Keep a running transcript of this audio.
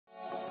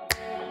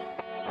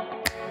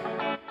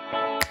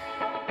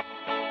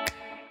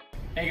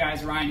Hey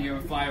guys, Ryan here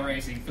with Fly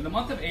Racing. For the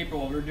month of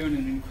April, we're doing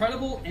an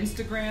incredible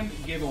Instagram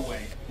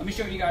giveaway. Let me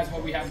show you guys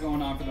what we have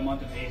going on for the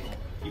month of April.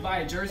 You buy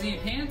a jersey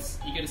and pants,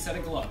 you get a set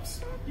of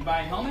gloves. You buy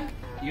a helmet,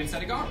 you get a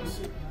set of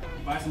goggles. You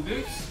buy some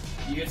boots,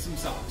 you get some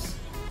socks.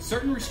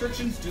 Certain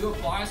restrictions do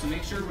apply, so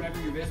make sure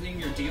whenever you're visiting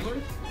your dealer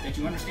that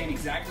you understand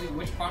exactly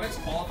which products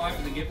qualify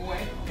for the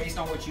giveaway based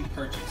on what you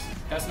purchase.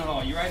 That's not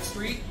all. You ride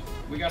street,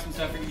 we got some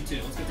stuff for you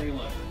too. Let's go take a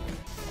look.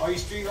 All you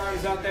street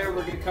riders out there,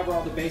 we're going to cover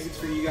all the basics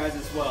for you guys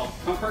as well.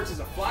 Come purchase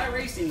a Fly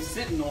Racing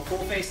Sentinel full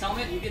face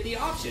helmet and you get the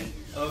option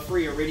of a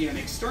free Iridium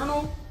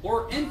external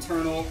or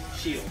internal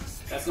shield.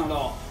 That's not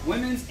all.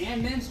 Women's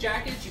and men's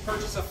jackets, you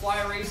purchase a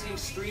Fly Racing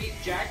Street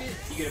jacket,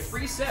 you get a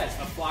free set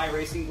of Fly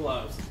Racing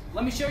gloves.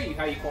 Let me show you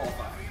how you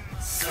qualify.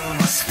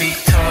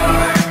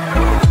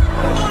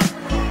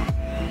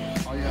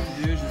 All you have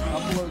to do is just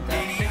upload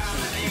that picture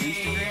to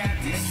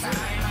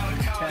Instagram,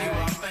 tag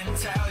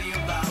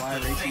Fly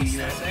Racing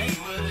USA,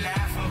 and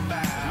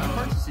I'm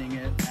purchasing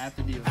it at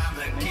the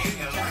dealership. Make sure you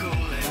check it.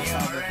 That's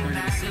how they're free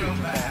to see to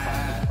qualify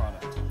for the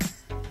product.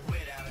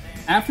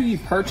 After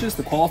you've purchased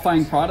the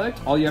qualifying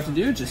product, all you have to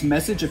do is just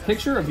message a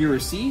picture of your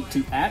receipt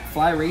to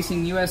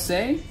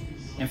 @FlyRacingUSA,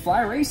 and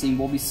Fly Racing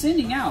will be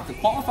sending out the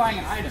qualifying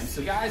items.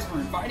 So guys,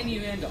 we're inviting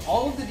you into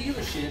all of the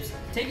dealerships.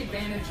 Take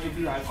advantage. If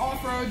you ride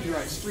off-road, you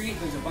ride street,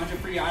 there's a bunch of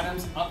free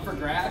items up for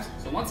grabs.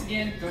 So once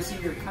again, go see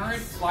your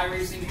current Fly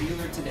Racing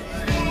dealer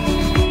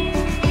today.